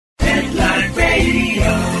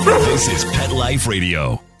This is Pet Life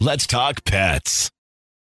Radio. Let's talk pets.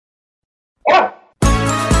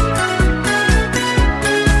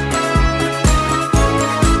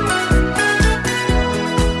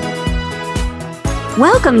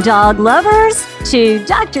 Welcome, dog lovers, to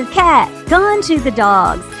Dr. Cat, Gone to the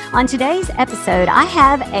Dogs. On today's episode, I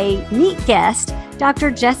have a neat guest, Dr.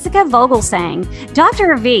 Jessica Vogelsang.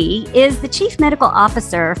 Dr. V is the Chief Medical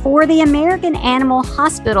Officer for the American Animal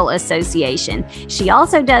Hospital Association. She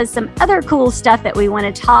also does some other cool stuff that we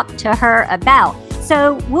want to talk to her about.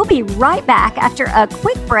 So we'll be right back after a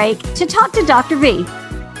quick break to talk to Dr. V.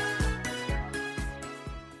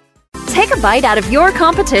 Take a bite out of your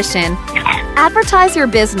competition. Advertise your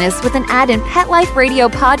business with an ad in Pet Life Radio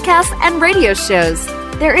podcasts and radio shows.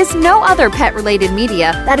 There is no other pet-related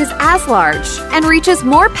media that is as large and reaches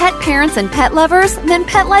more pet parents and pet lovers than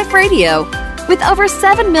Pet Life Radio. With over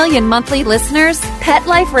 7 million monthly listeners, Pet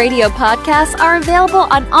Life Radio podcasts are available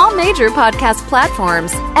on all major podcast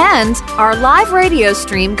platforms, and our live radio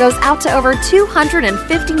stream goes out to over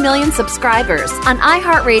 250 million subscribers on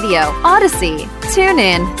iHeartRadio, Odyssey,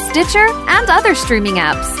 TuneIn, Stitcher, and other streaming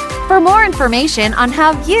apps. For more information on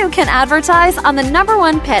how you can advertise on the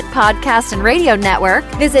 #1 pet podcast and radio network,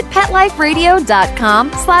 visit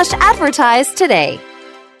PetLifeRadio.com/advertise today.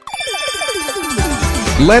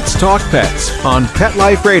 Let's Talk Pets on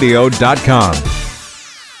PetLifeRadio.com.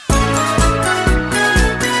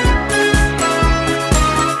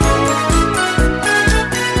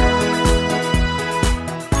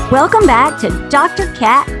 Welcome back to Dr.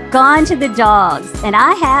 Cat, Gone to the Dogs. And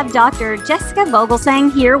I have Dr. Jessica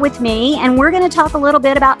Vogelsang here with me, and we're going to talk a little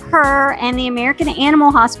bit about her and the American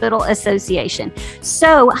Animal Hospital Association.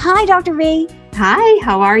 So, hi, Dr. V. Hi,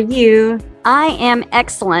 how are you? I am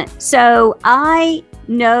excellent. So, I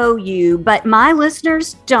know you, but my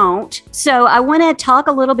listeners don't. So I want to talk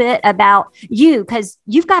a little bit about you because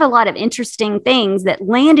you've got a lot of interesting things that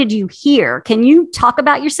landed you here. Can you talk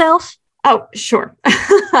about yourself? Oh, sure.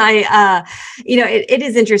 It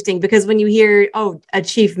is interesting because when you hear, a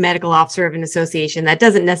chief medical officer of an association, that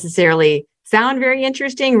doesn't necessarily sound very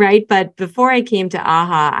interesting, right? But before I came to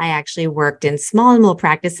AHA, I actually worked in small animal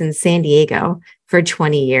practice in San Diego for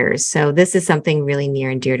 20 years. So this is something really near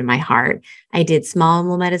and dear to my heart. I did small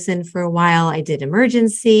animal medicine for a while. I did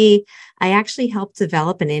emergency. I actually helped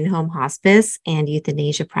develop an in-home hospice and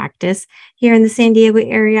euthanasia practice here in the San Diego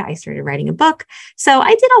area. I started writing a book. So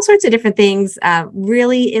I did all sorts of different things,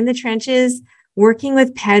 really in the trenches, working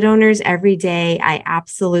with pet owners every day.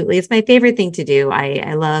 It's my favorite thing to do.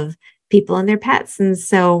 I love people and their pets. And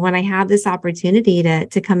so when I had this opportunity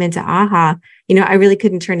to come into AHA, I really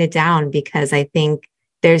couldn't turn it down because I think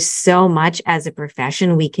there's so much as a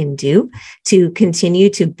profession we can do to continue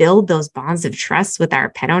to build those bonds of trust with our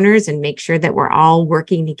pet owners and make sure that we're all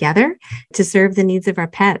working together to serve the needs of our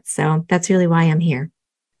pets. So that's really why I'm here.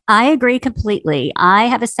 I agree completely. I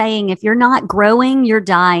have a saying, if you're not growing, you're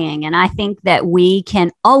dying. And I think that we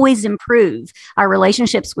can always improve our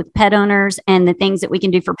relationships with pet owners and the things that we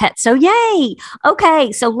can do for pets. So yay.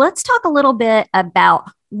 Okay. So let's talk a little bit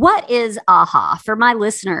about what is AHA for my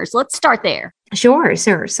listeners. Let's start there. Sure.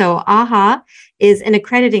 So AHA is an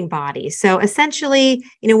accrediting body. So essentially,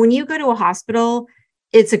 when you go to a hospital,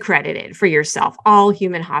 it's accredited for yourself. All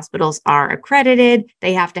human hospitals are accredited.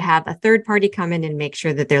 They have to have a third party come in and make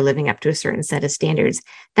sure that they're living up to a certain set of standards.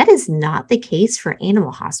 That is not the case for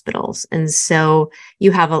animal hospitals. And so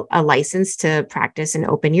you have a license to practice and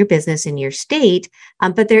open your business in your state,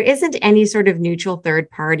 but there isn't any sort of neutral third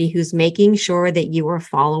party who's making sure that you are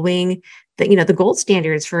following the gold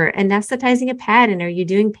standards for anesthetizing a pet, and are you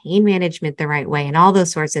doing pain management the right way, and all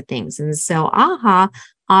those sorts of things. And so AHA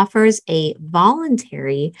offers a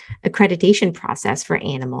voluntary accreditation process for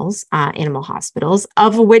animal hospitals,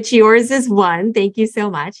 of which yours is one. Thank you so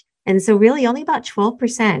much. And so really only about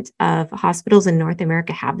 12% of hospitals in North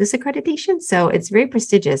America have this accreditation. So it's very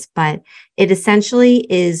prestigious, but it essentially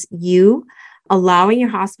is you allowing your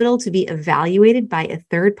hospital to be evaluated by a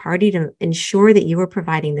third party to ensure that you are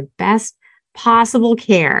providing the best possible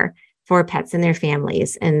care for pets and their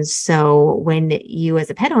families. And so when you as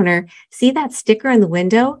a pet owner see that sticker in the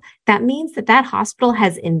window, that means that hospital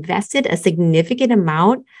has invested a significant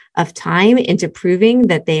amount of time into proving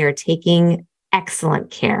that they are taking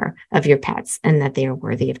excellent care of your pets and that they are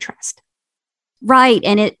worthy of trust. Right.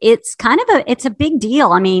 And it's kind of it's a big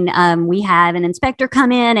deal. I mean, we have an inspector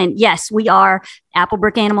come in, and yes, we are,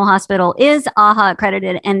 Applebrook Animal Hospital is AHA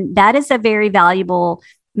accredited. And that is a very valuable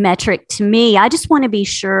metric to me. I just want to be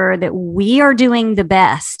sure that we are doing the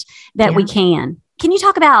best that we can. Can you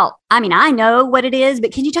talk about, I know what it is,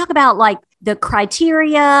 but can you talk about like the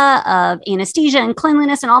criteria of anesthesia and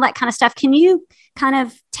cleanliness and all that kind of stuff. Can you kind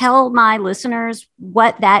of tell my listeners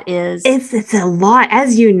what that is? It's a lot,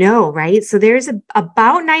 as you know, right? So there's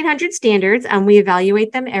about 900 standards, and we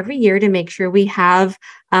evaluate them every year to make sure we have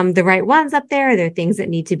the right ones up there. There are things that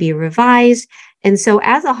need to be revised. And so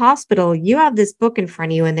as a hospital, you have this book in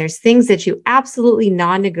front of you, and there's things that you absolutely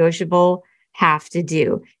non-negotiable have to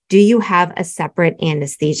do. Do you have a separate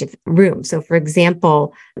anesthesia room? So for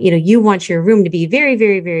example, you want your room to be very,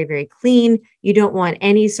 very, very, very clean. You don't want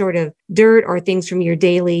any sort of dirt or things from your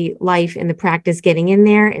daily life in the practice getting in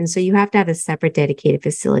there. And so you have to have a separate dedicated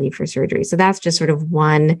facility for surgery. So that's just sort of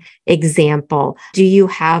one example. Do you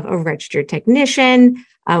have a registered technician?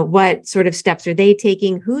 What sort of steps are they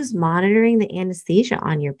taking? Who's monitoring the anesthesia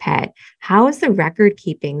on your pet? How is the record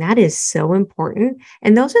keeping? That is so important.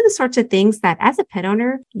 And those are the sorts of things that as a pet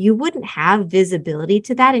owner, you wouldn't have visibility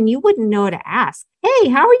to that, and you wouldn't know to ask, hey,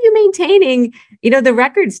 how are you maintaining, the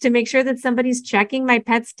records to make sure that somebody's checking my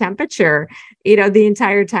pet's temperature, the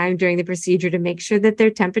entire time during the procedure to make sure that their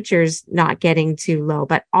temperature's not getting too low.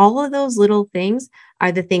 But all of those little things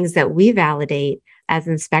are the things that we validate as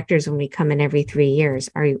inspectors when we come in every 3 years.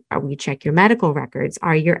 We check your medical records?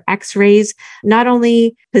 Are your x-rays not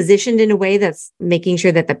only positioned in a way that's making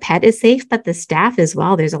sure that the pet is safe, but the staff as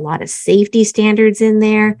well? There's a lot of safety standards in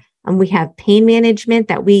there. And we have pain management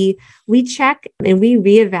that we check, and we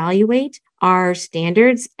reevaluate our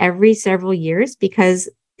standards every several years, because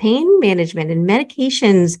pain management and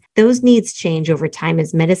medications, those needs change over time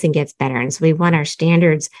as medicine gets better. And so we want our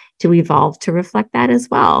standards to evolve to reflect that as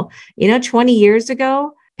well. 20 years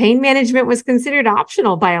ago, pain management was considered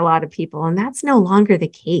optional by a lot of people, and that's no longer the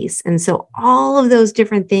case. And so all of those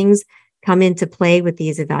different things come into play with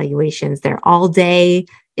these evaluations. They're all day.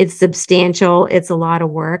 It's substantial. It's a lot of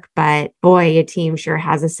work, but boy, a team sure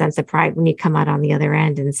has a sense of pride when you come out on the other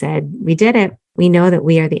end and said, we did it. We know that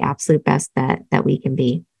we are the absolute best that we can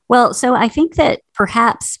be. Well, so I think that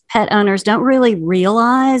perhaps pet owners don't really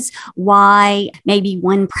realize why maybe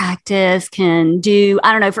one practice can do,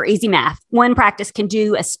 I don't know, for easy math, one practice can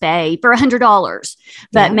do a spay for $100,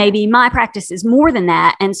 but maybe my practice is more than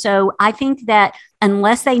that. And so I think that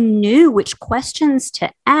unless they knew which questions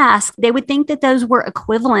to ask, they would think that those were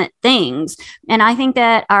equivalent things. And I think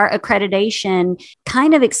that our accreditation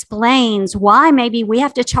kind of explains why maybe we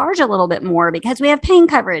have to charge a little bit more, because we have pain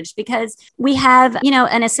coverage, because we have,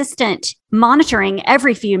 an assistant monitoring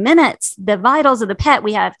every few minutes the vitals of the pet.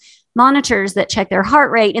 We have monitors that check their heart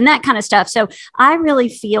rate and that kind of stuff. So I really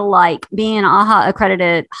feel like being an AAHA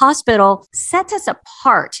accredited hospital sets us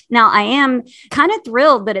apart. Now, I am kind of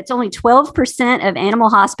thrilled that it's only 12% of animal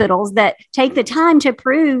hospitals that take the time to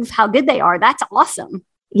prove how good they are. That's awesome.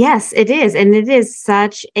 Yes, it is. And it is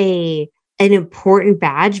such an important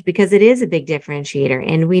badge, because it is a big differentiator.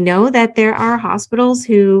 And we know that there are hospitals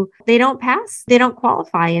who they don't pass, they don't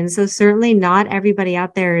qualify. And so certainly not everybody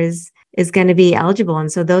out there is going to be eligible.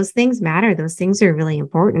 And so those things matter. Those things are really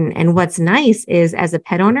important. And what's nice is, as a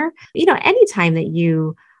pet owner, anytime that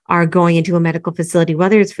you are going into a medical facility,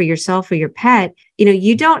 whether it's for yourself or your pet,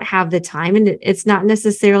 you don't have the time, and it's not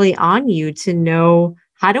necessarily on you to know,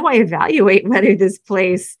 how do I evaluate whether this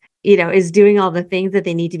place is doing all the things that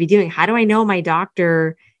they need to be doing? How do I know my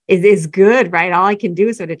doctor is good, right? All I can do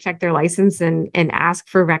is sort of check their license and ask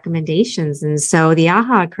for recommendations. And so the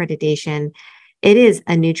AAHA accreditation, it is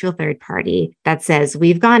a neutral third party that says,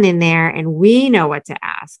 we've gone in there and we know what to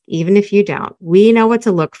ask. Even if you don't, we know what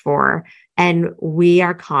to look for. And we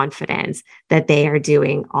are confident that they are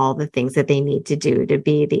doing all the things that they need to do to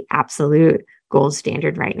be the absolute gold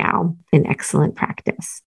standard right now in excellent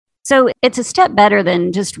practice. So it's a step better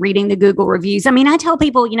than just reading the Google reviews. I mean, I tell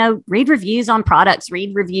people, read reviews on products,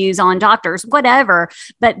 read reviews on doctors, whatever.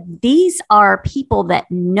 But these are people that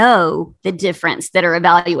know the difference that are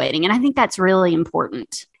evaluating. And I think that's really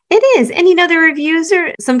important. It is. And, the reviews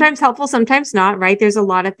are sometimes helpful, sometimes not, right? There's a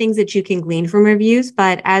lot of things that you can glean from reviews.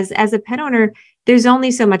 But as a pet owner, there's only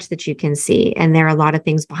so much that you can see. And there are a lot of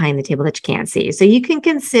things behind the table that you can't see. So you can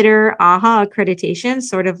consider AAHA accreditation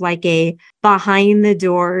sort of like a behind the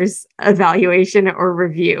doors evaluation or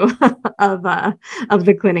review of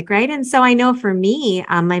the clinic, right? And so I know for me,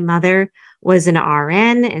 my mother was an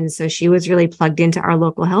RN. And so she was really plugged into our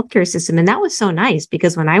local healthcare system. And that was so nice,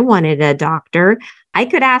 because when I wanted a doctor, I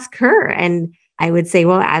could ask her, and I would say,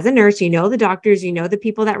 well, as a nurse, the doctors, the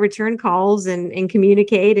people that return calls and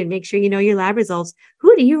communicate and make sure your lab results.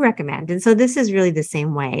 Who do you recommend? And so this is really the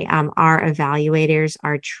same way. Our evaluators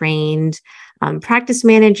are trained practice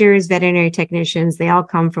managers, veterinary technicians, they all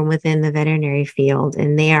come from within the veterinary field,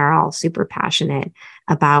 and they are all super passionate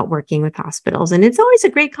about working with hospitals. And it's always a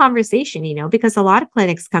great conversation, because a lot of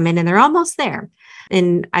clinics come in and they're almost there.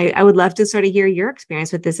 And I would love to sort of hear your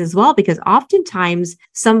experience with this as well, because oftentimes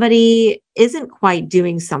somebody isn't quite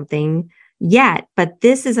doing something yet, but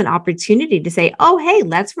this is an opportunity to say, oh, hey,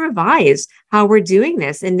 let's revise how we're doing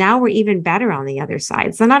this. And now we're even better on the other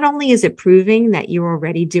side. So not only is it proving that you're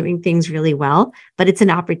already doing things really well, but it's an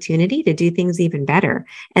opportunity to do things even better.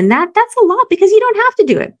 And that's a lot, because you don't have to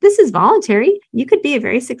do it. This is voluntary. You could be a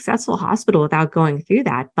very successful hospital without going through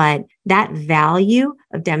that. But that value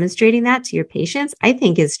of demonstrating that to your patients, I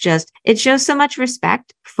think it shows so much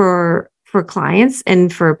respect for clients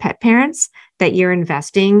and for pet parents that you're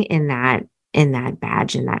investing in that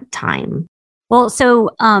badge and that time. Well, so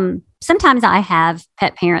sometimes I have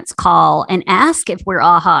pet parents call and ask if we're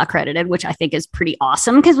AAHA accredited, which I think is pretty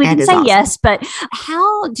awesome, because we can say yes. But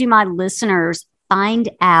how do my listeners find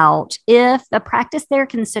out if the practice they're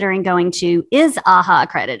considering going to is AAHA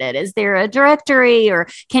accredited? Is there a directory, or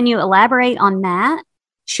can you elaborate on that?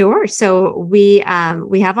 Sure. So we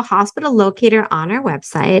have a hospital locator on our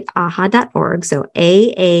website, aaha.org. So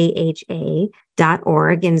AAHA.org.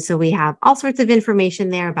 And so we have all sorts of information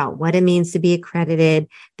there about what it means to be accredited.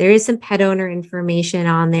 There is some pet owner information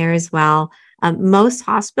on there as well. Most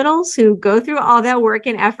hospitals who go through all that work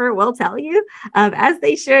and effort will tell you, as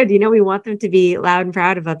they should, we want them to be loud and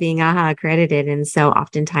proud about being AAHA accredited. And so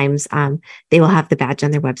oftentimes they will have the badge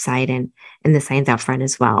on their website and the signs out front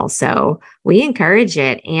as well. So we encourage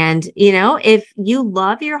it. And, if you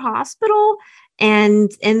love your hospital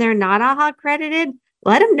and they're not AAHA accredited,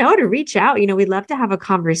 let them know to reach out. We'd love to have a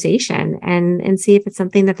conversation and see if it's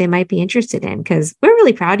something that they might be interested in, because we're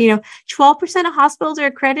really proud. 12% of hospitals are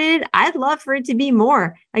accredited. I'd love for it to be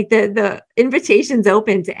more. Like the invitation's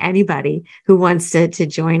open to anybody who wants to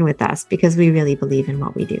join with us, because we really believe in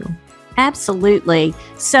what we do. Absolutely.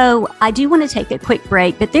 So I do want to take a quick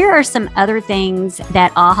break, but there are some other things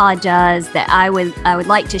that AAHA does that I would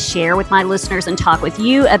like to share with my listeners and talk with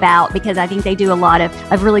you about, because I think they do a lot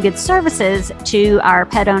of really good services to our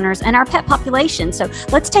pet owners and our pet population. So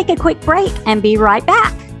let's take a quick break and be right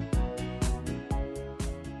back.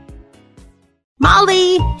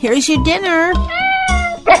 Molly, here's your dinner.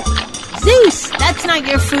 Zeus, that's not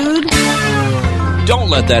your food.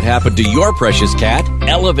 Don't let that happen to your precious cat.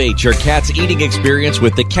 Elevate your cat's eating experience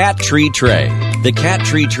with the Cat Tree Tray. The Cat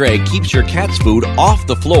Tree Tray keeps your cat's food off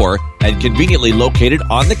the floor and conveniently located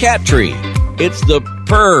on the cat tree. It's the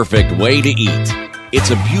perfect way to eat.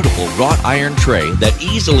 It's a beautiful wrought iron tray that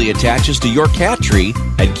easily attaches to your cat tree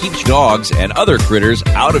and keeps dogs and other critters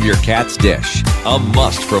out of your cat's dish. A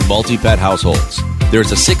must for multi-pet households.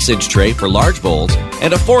 There's a 6-inch tray for large bowls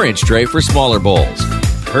and a 4-inch tray for smaller bowls.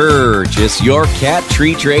 Purchase your Cat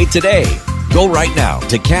Tree Tray today. Go right now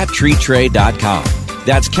to cattreetray.com.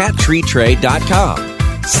 That's cattreetray.com.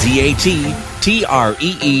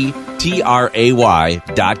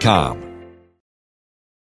 cattreetray.com.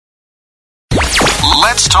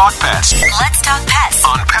 Let's talk pets. Let's talk pets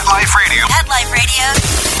On Pet Life Radio. Pet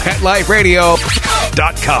Life Radio.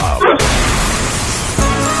 PetLifeRadio.com.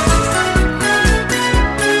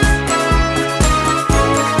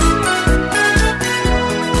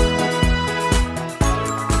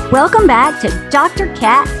 Welcome back to Dr.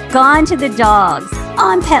 Cat, Gone to the Dogs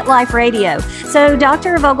on Pet Life Radio. So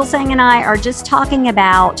Dr. Vogelsang and I are just talking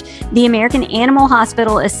about the American Animal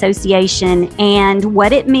Hospital Association and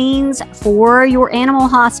what it means for your animal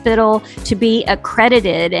hospital to be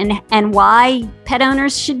accredited, and why pet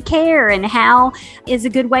owners should care, and how is a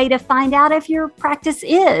good way to find out if your practice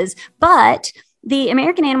is. But the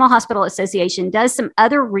American Animal Hospital Association does some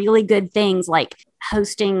other really good things, like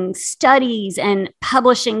hosting studies and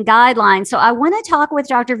publishing guidelines. So I want to talk with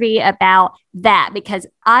Dr. V about that, because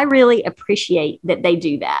I really appreciate that they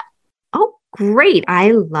do that. Oh, great.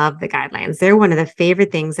 I love the guidelines. They're one of the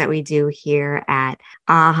favorite things that we do here at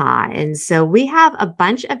AAHA. And so we have a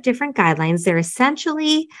bunch of different guidelines. They're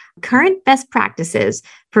essentially current best practices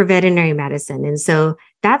for veterinary medicine. And so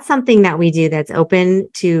that's something that we do that's open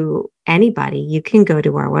to anybody. You can go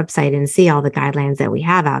to our website and see all the guidelines that we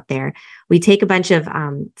have out there. We take a bunch of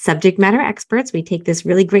subject matter experts. We take this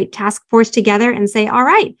really great task force together and say, all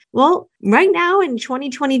right, well, right now in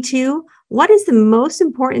 2022, what is the most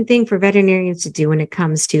important thing for veterinarians to do when it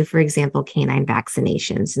comes to, for example, canine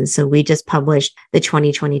vaccinations? And so we just published the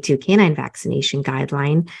 2022 canine vaccination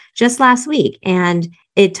guideline just last week. And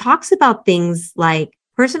it talks about things like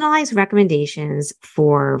personalized recommendations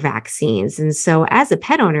for vaccines. And so as a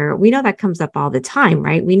pet owner, we know that comes up all the time,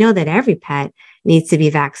 right? We know that every pet needs to be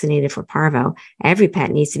vaccinated for parvo. Every pet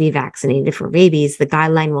needs to be vaccinated for rabies. The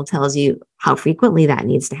guideline will tell you how frequently that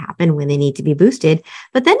needs to happen, when they need to be boosted.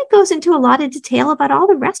 But then it goes into a lot of detail about all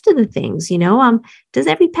the rest of the things. Does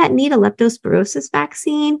every pet need a leptospirosis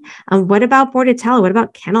vaccine? What about Bordetella? What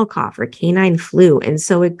about kennel cough or canine flu? And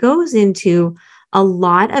so it goes into a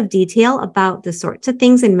lot of detail about the sorts of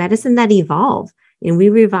things in medicine that evolve. And we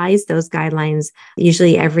revise those guidelines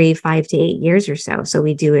usually every 5 to 8 years or so. So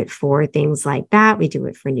we do it for things like that. We do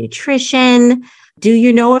it for nutrition. Do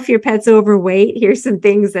you know if your pet's overweight? Here's some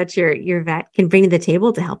things that your vet can bring to the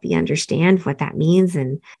table to help you understand what that means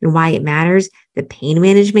and why it matters. The pain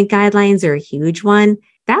management guidelines are a huge one.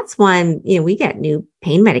 That's one, we get new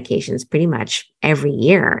pain medications pretty much every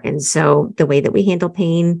year. And so the way that we handle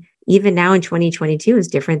pain, even now in 2022, is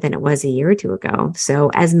different than it was a year or two ago.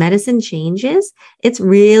 So as medicine changes, it's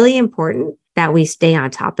really important that we stay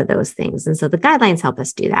on top of those things. And so the guidelines help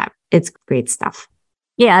us do that. It's great stuff.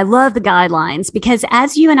 Yeah, I love the guidelines because,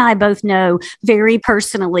 as you and I both know very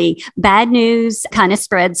personally, bad news kind of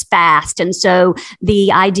spreads fast. And so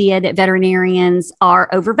the idea that veterinarians are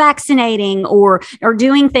over vaccinating or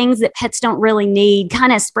doing things that pets don't really need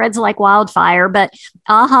kind of spreads like wildfire. But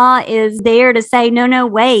AAHA is there to say, no,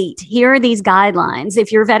 wait, here are these guidelines.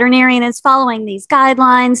 If your veterinarian is following these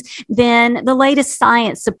guidelines, then the latest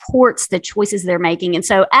science supports the choices they're making. And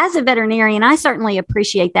so as a veterinarian, I certainly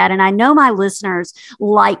appreciate that. And I know my listeners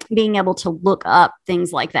like being able to look up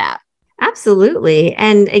things like that. Absolutely.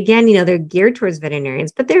 And again, they're geared towards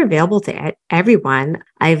veterinarians, but they're available to everyone.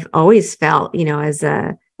 I've always felt,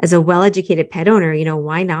 as a well-educated pet owner,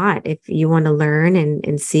 why not? If you want to learn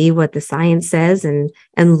and see what the science says and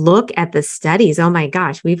look at the studies, oh my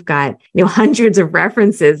gosh, we've got, hundreds of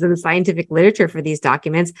references in the scientific literature for these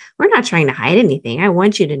documents. We're not trying to hide anything. I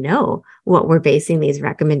want you to know what we're basing these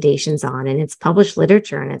recommendations on. And it's published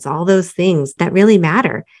literature and it's all those things that really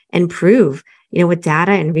matter and prove, with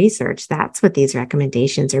data and research, that's what these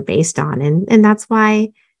recommendations are based on. And that's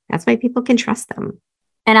why people can trust them.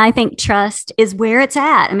 And I think trust is where it's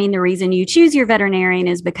at. I mean, the reason you choose your veterinarian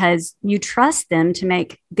is because you trust them to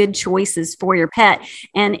make good choices for your pet.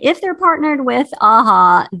 And if they're partnered with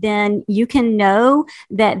AAHA, then you can know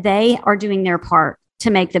that they are doing their part to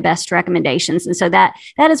make the best recommendations. And so that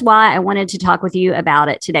is why I wanted to talk with you about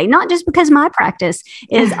it today, not just because my practice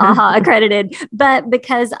is AAHA accredited, but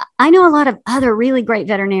because I know a lot of other really great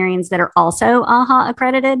veterinarians that are also AAHA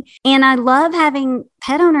accredited. And I love having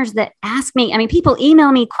pet owners that ask me, people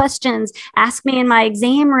email me questions, ask me in my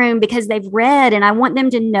exam room because they've read, and I want them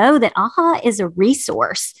to know that AAHA is a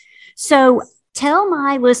resource. So tell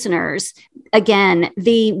my listeners, again,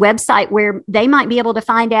 the website where they might be able to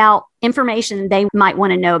find out information they might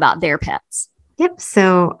want to know about their pets. Yep.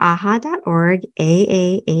 So AAHA.org,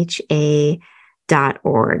 AAHA.org.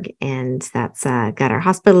 And that's got our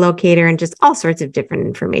hospital locator and just all sorts of different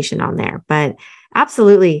information on there. But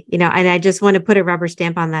absolutely, and I just want to put a rubber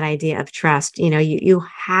stamp on that idea of trust. You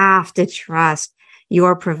have to trust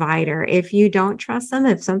your provider. If you don't trust them,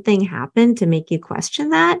 if something happened to make you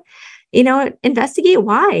question that, investigate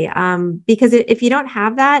why. Because if you don't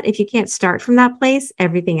have that, if you can't start from that place,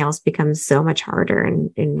 everything else becomes so much harder,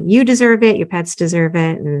 and you deserve it. Your pets deserve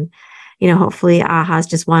it. And, hopefully AAHA is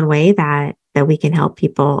just one way that we can help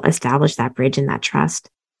people establish that bridge and that trust.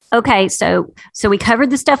 Okay. So we covered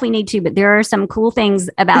the stuff we need to, but there are some cool things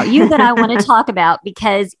about you that I want to talk about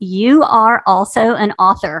because you are also an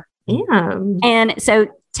author. Yeah. And so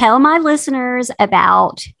tell my listeners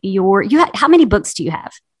about how many books do you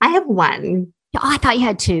have? I have one. Oh, I thought you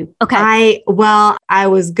had two. Okay. I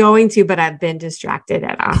was going to, but I've been distracted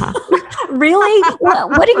at AAHA. Really?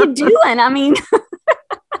 What are you doing?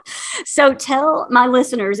 So tell my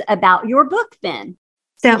listeners about your book then.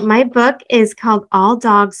 So my book is called All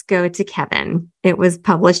Dogs Go to Kevin. It was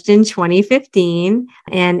published in 2015,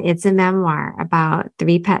 and it's a memoir about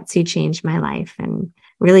 3 pets who changed my life and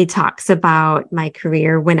really talks about my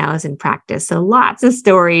career when I was in practice. So lots of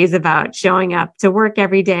stories about showing up to work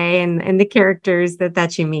every day and the characters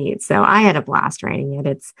that you meet. So I had a blast writing it.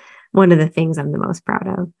 It's one of the things I'm the most proud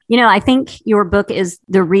of. I think your book is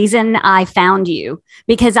the reason I found you,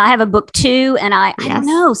 because I have a book too. And I don't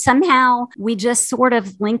know, somehow we just sort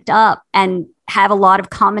of linked up and have a lot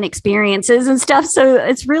of common experiences and stuff. So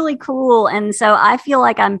it's really cool. And so I feel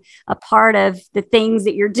like I'm a part of the things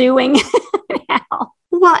that you're doing now.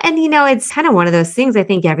 Well, and it's kind of one of those things. I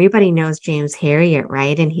think everybody knows James Herriot,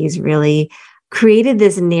 right? And he's really created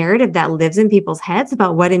this narrative that lives in people's heads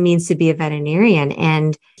about what it means to be a veterinarian.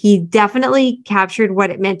 And he definitely captured what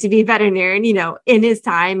it meant to be a veterinarian, in his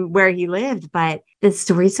time where he lived. But the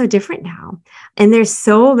story's so different now. And there's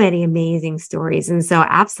so many amazing stories. And so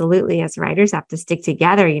absolutely, as writers have to stick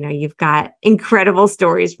together. You've got incredible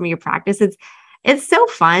stories from your practice. It's so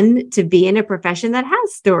fun to be in a profession that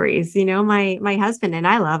has stories. My husband and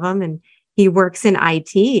I love him, and he works in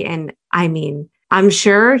IT. And I mean, I'm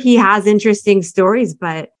sure he has interesting stories,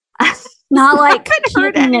 but not like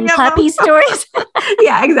kitten and puppy stories.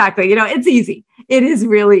 Yeah, exactly. It's easy. It is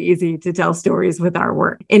really easy to tell stories with our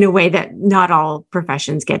work in a way that not all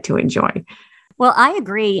professions get to enjoy. Well, I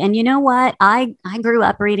agree. And you know what? I grew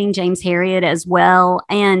up reading James Herriot as well.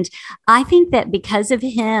 And I think that because of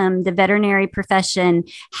him, the veterinary profession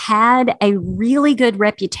had a really good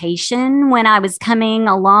reputation when I was coming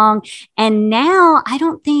along. And now I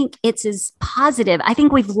don't think it's as positive. I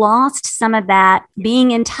think we've lost some of that being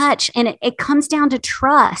in touch, and it comes down to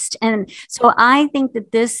trust. And so I think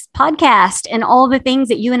that this podcast and all the things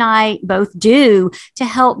that you and I both do to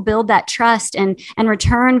help build that trust and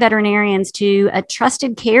return veterinarians to a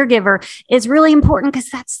trusted caregiver is really important, because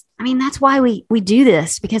that's why we do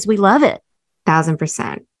this, because we love it.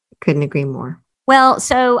 1,000%. Couldn't agree more. Well,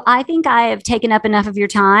 so I think I have taken up enough of your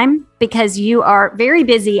time, because you are very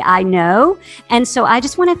busy, I know. And so I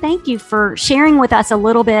just want to thank you for sharing with us a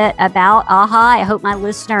little bit about AAHA. I hope my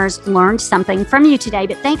listeners learned something from you today,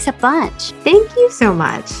 but thanks a bunch. Thank you so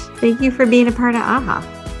much. Thank you for being a part of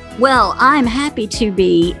AAHA. Well, I'm happy to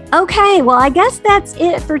be. Okay, well, I guess that's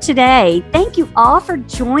it for today. Thank you all for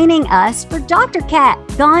joining us for Dr. Cat,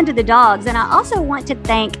 Gone to the Dogs. And I also want to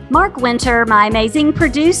thank Mark Winter, my amazing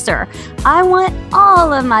producer. I want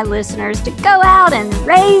all of my listeners to go out and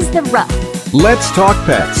raise the ruff. Let's Talk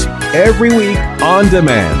Pets, every week on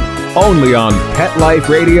demand, only on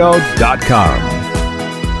PetLifeRadio.com.